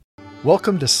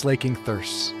Welcome to Slaking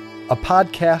Thirsts, a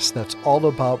podcast that's all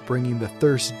about bringing the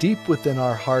thirst deep within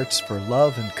our hearts for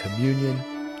love and communion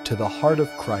to the heart of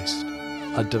Christ,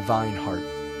 a divine heart,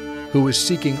 who is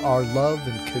seeking our love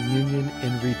and communion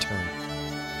in return.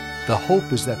 The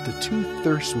hope is that the two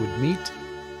thirsts would meet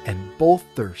and both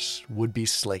thirsts would be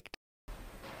slaked.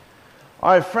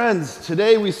 All right, friends,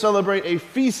 today we celebrate a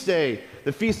feast day,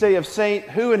 the feast day of Saint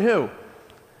who and who?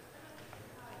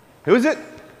 Who is it?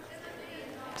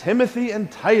 Timothy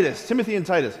and Titus. Timothy and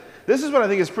Titus. This is what I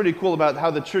think is pretty cool about how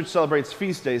the church celebrates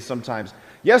feast days sometimes.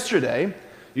 Yesterday,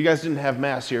 you guys didn't have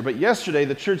Mass here, but yesterday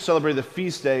the church celebrated the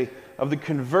feast day of the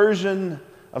conversion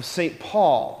of St.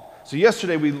 Paul. So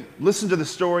yesterday we listened to the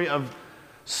story of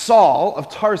Saul of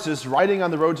Tarsus riding on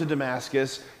the road to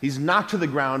Damascus. He's knocked to the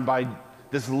ground by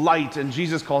this light, and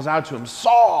Jesus calls out to him,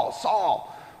 "Saul,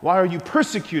 Saul, why are you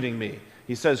persecuting me?"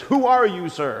 He says, "Who are you,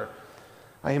 sir?"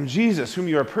 "I am Jesus, whom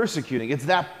you are persecuting." It's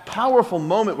that powerful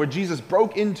moment where Jesus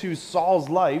broke into Saul's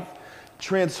life,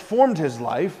 transformed his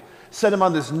life, set him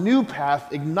on this new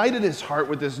path, ignited his heart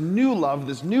with this new love,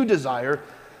 this new desire.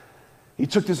 He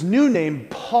took this new name,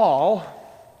 Paul,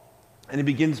 and he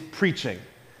begins preaching.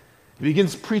 He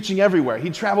begins preaching everywhere. He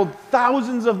traveled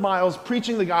thousands of miles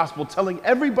preaching the gospel, telling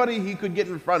everybody he could get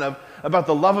in front of about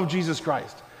the love of Jesus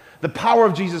Christ, the power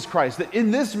of Jesus Christ, that in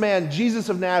this man, Jesus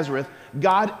of Nazareth,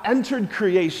 God entered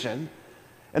creation,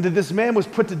 and that this man was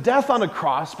put to death on a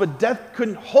cross, but death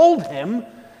couldn't hold him.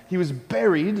 He was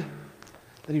buried,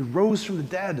 that he rose from the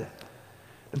dead.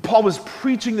 And Paul was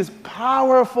preaching this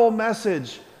powerful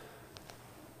message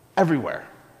everywhere.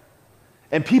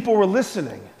 And people were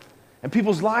listening, and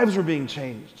people's lives were being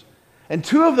changed. And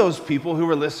two of those people who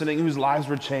were listening, whose lives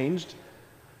were changed,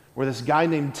 were this guy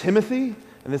named Timothy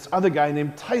and this other guy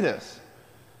named Titus.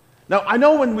 Now, I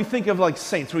know when we think of like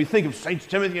saints, when we think of Saints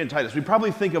Timothy and Titus, we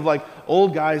probably think of like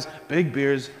old guys, big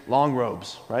beards, long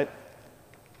robes, right?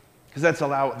 Because that's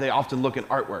how they often look in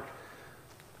artwork.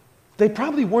 They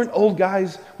probably weren't old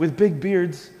guys with big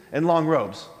beards and long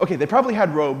robes. Okay, they probably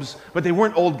had robes, but they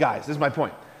weren't old guys. This is my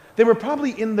point. They were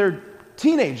probably in their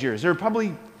teenage years. They were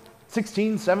probably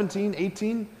 16, 17,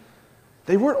 18.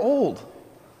 They weren't old.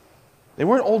 They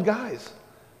weren't old guys.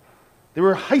 They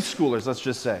were high schoolers, let's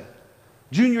just say.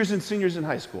 Juniors and seniors in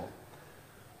high school.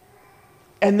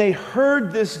 And they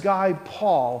heard this guy,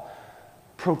 Paul,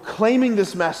 proclaiming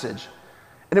this message.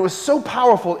 And it was so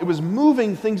powerful, it was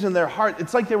moving things in their heart.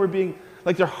 It's like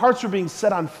their hearts were being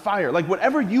set on fire. Like,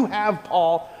 whatever you have,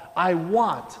 Paul, I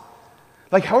want.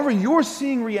 Like, however you're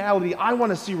seeing reality, I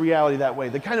want to see reality that way.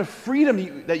 The kind of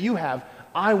freedom that you have,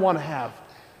 I want to have.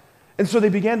 And so they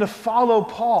began to follow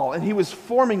Paul, and he was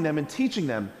forming them and teaching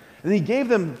them. And he gave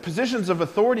them positions of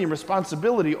authority and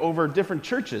responsibility over different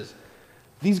churches.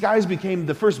 These guys became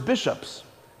the first bishops,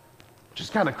 which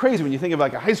is kind of crazy when you think of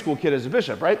like a high school kid as a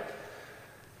bishop, right?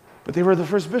 But they were the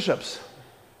first bishops.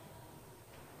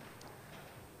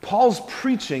 Paul's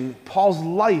preaching, Paul's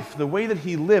life, the way that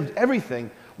he lived, everything,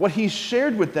 what he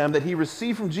shared with them that he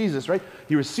received from Jesus, right?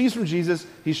 He receives from Jesus,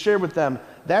 he shared with them,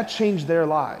 that changed their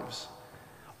lives.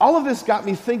 All of this got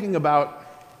me thinking about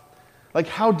like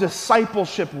how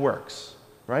discipleship works,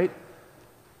 right?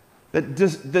 That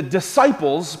the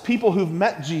disciples, people who've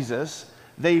met Jesus,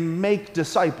 they make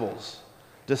disciples.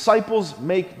 Disciples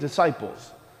make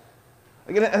disciples.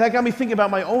 And that got me thinking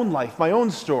about my own life, my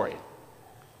own story.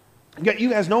 You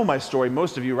guys know my story,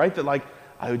 most of you, right? That like,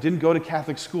 I didn't go to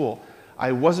Catholic school.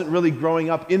 I wasn't really growing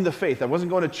up in the faith. I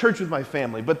wasn't going to church with my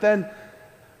family. But then,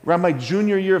 around my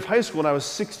junior year of high school, when I was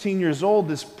 16 years old,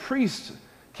 this priest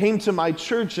came to my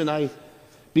church, and I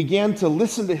began to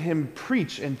listen to him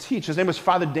preach and teach. His name was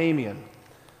Father Damien.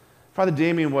 Father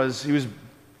Damien was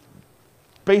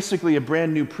basically a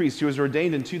brand new priest. He was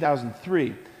ordained in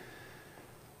 2003.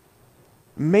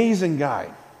 Amazing guy,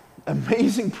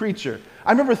 amazing preacher.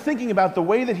 I remember thinking about the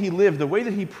way that he lived, the way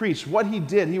that he preached, what he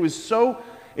did. He was so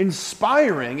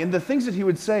inspiring, and the things that he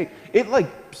would say, it like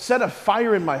set a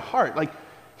fire in my heart. Like,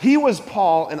 he was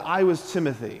Paul and I was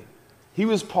Timothy. He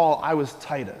was Paul, I was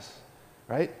Titus,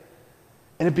 right?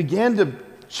 And it began to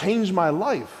change my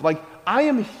life. Like, I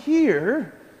am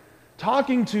here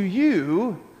talking to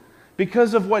you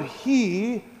because of what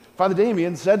he, Father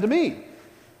Damien, said to me.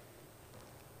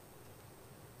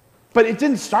 But it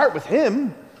didn't start with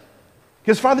him,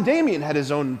 because Father Damien had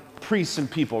his own priests and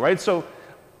people, right? So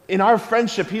in our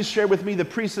friendship, he's shared with me the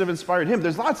priests that have inspired him.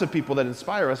 There's lots of people that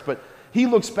inspire us, but he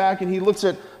looks back and he looks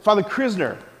at Father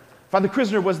Krisner. Father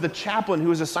Krisner was the chaplain who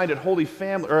was assigned at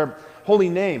Holy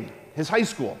Name, his high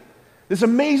school. This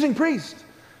amazing priest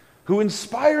who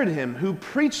inspired him, who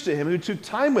preached to him, who took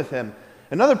time with him.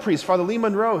 Another priest, Father Lee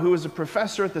Monroe, who was a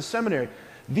professor at the seminary.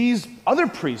 these other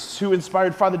priests who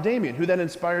inspired Father Damien, who then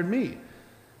inspired me.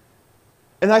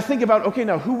 And I think about, okay,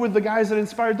 now who were the guys that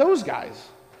inspired those guys?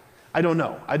 I don't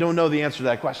know. I don't know the answer to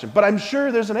that question. But I'm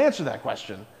sure there's an answer to that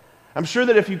question. I'm sure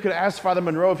that if you could ask Father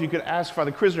Monroe, if you could ask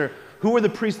Father Krisner, who were the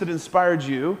priests that inspired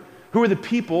you? Who are the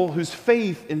people whose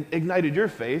faith ignited your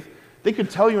faith? They could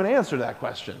tell you an answer to that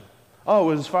question.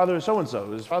 Oh, it was Father so-and-so. It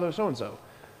was Father so-and-so.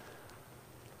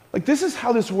 Like, this is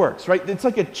how this works, right? It's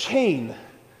like a chain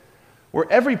where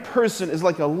every person is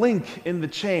like a link in the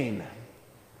chain,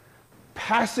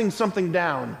 passing something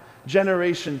down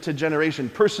generation to generation,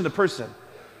 person to person,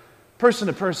 person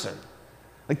to person.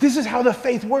 Like, this is how the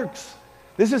faith works.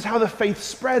 This is how the faith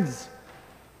spreads.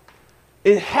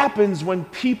 It happens when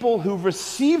people who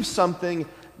receive something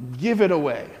give it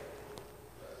away.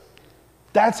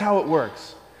 That's how it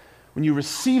works. When you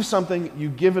receive something, you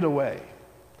give it away.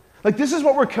 Like, this is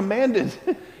what we're commanded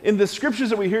in the scriptures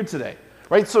that we hear today,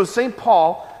 right? So St.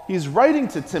 Paul, he's writing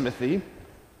to Timothy,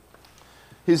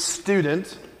 his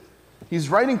student. He's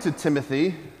writing to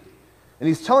Timothy, and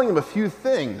he's telling him a few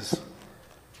things.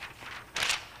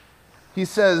 He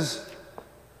says,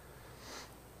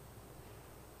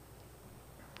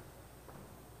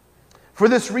 "For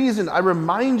this reason, I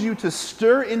remind you to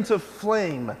stir into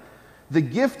flame the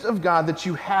gift of God that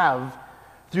you have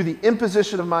through the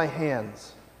imposition of my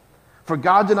hands. For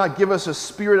God did not give us a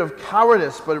spirit of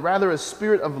cowardice, but rather a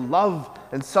spirit of love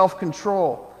and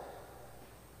self-control."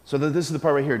 So this is the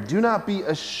part right here. "Do not be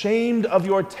ashamed of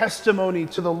your testimony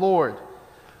to the Lord."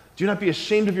 Do not be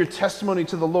ashamed of your testimony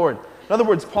to the Lord. In other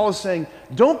words, Paul is saying,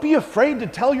 don't be afraid to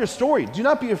tell your story. Do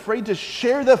not be afraid to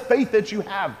share the faith that you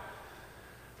have.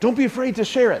 Don't be afraid to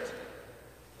share it.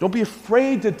 Don't be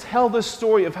afraid to tell the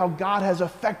story of how God has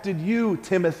affected you,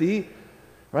 Timothy.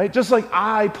 Right? Just like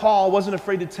I, Paul, wasn't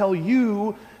afraid to tell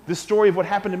you the story of what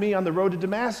happened to me on the road to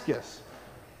Damascus.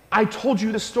 I told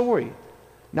you the story.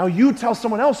 Now you tell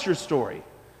someone else your story.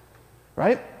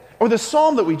 Right? Or the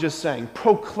psalm that we just sang,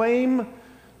 proclaim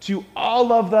to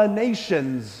all of the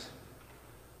nations.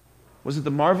 Was it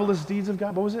the marvelous deeds of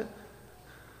God? What was it?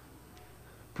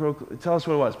 Tell us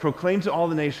what it was. Proclaim to all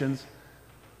the nations.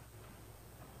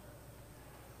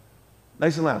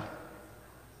 Nice and loud.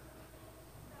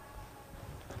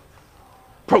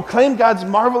 Proclaim God's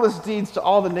marvelous deeds to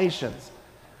all the nations.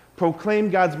 Proclaim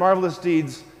God's marvelous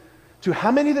deeds to how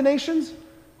many of the nations?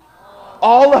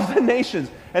 All of the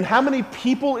nations. And how many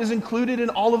people is included in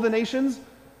all of the nations?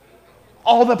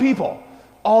 All the people.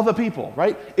 All the people,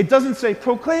 right? It doesn't say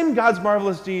proclaim God's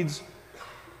marvelous deeds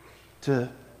to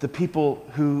the people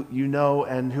who you know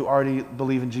and who already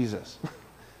believe in Jesus.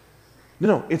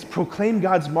 No, it's proclaim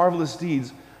God's marvelous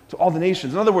deeds to all the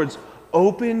nations. In other words,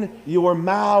 open your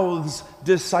mouths,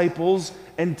 disciples,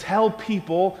 and tell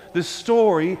people the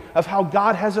story of how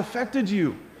God has affected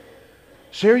you.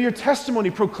 Share your testimony.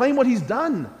 Proclaim what he's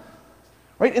done.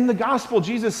 Right? In the gospel,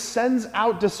 Jesus sends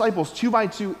out disciples 2 by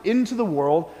 2 into the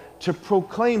world to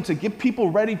proclaim, to get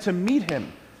people ready to meet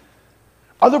him.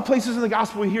 Other places in the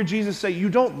gospel, we hear Jesus say, you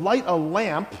don't light a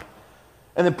lamp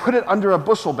and then put it under a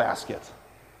bushel basket.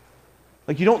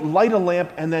 Like, you don't light a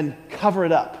lamp and then cover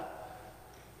it up.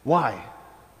 Why?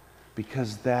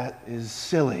 Because that is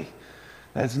silly.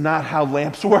 That's not how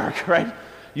lamps work, right?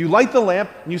 You light the lamp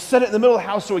and you set it in the middle of the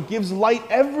house so it gives light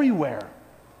everywhere.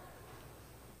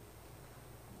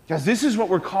 Guys, this is what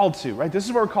we're called to, right? This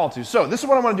is what we're called to. So this is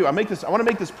what I want to do. I want to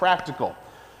make this practical.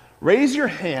 Raise your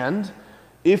hand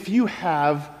if you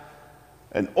have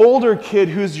an older kid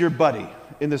who's your buddy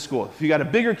in the school. If you got a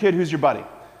bigger kid who's your buddy.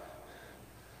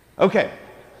 Okay.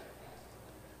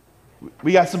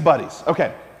 We got some buddies.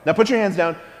 Okay. Now put your hands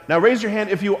down. Now raise your hand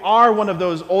if you are one of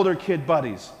those older kid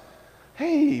buddies.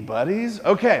 Hey, buddies.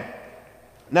 Okay.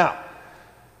 Now,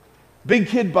 big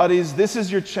kid buddies, this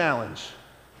is your challenge.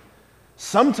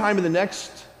 Sometime in the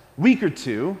next week or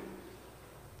two,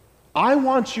 I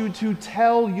want you to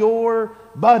tell your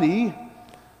buddy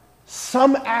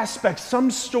some aspect,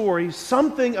 some story,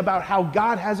 something about how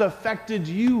God has affected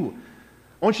you.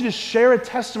 I want you to share a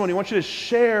testimony. I want you to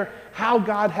share how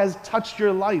God has touched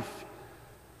your life.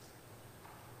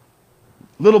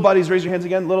 Little buddies, raise your hands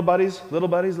again. Little buddies,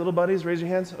 raise your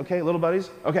hands. Okay, little buddies.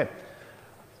 Okay.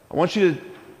 I want you to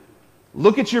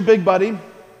look at your big buddy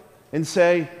and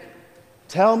say,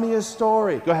 tell me a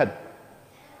story. Go ahead.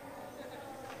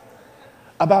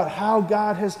 About how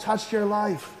God has touched your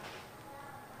life.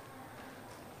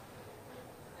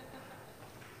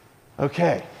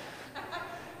 Okay.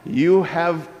 You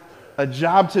have a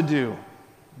job to do,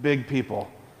 big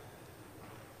people.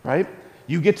 Right?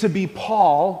 You get to be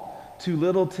Paul to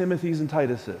little Timothys and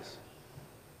Tituses.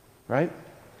 Right?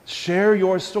 Share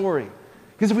your story.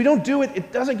 Because if we don't do it,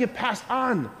 it doesn't get passed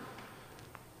on.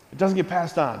 It doesn't get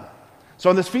passed on. So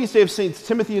on this feast day of Saints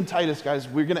Timothy and Titus, guys,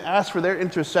 we're going to ask for their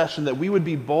intercession that we would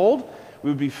be bold,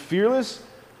 we would be fearless,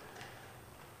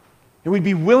 and we'd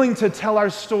be willing to tell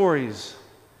our stories.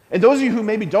 And those of you who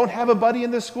maybe don't have a buddy in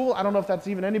this school, I don't know if that's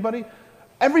even anybody,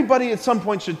 everybody at some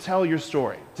point should tell your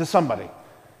story to somebody.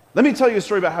 Let me tell you a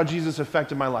story about how Jesus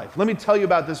affected my life. Let me tell you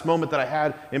about this moment that I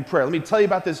had in prayer. Let me tell you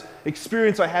about this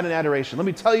experience I had in adoration. Let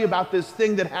me tell you about this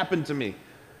thing that happened to me.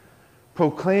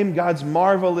 Proclaim God's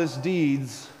marvelous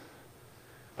deeds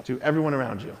to everyone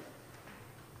around you.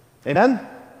 Amen?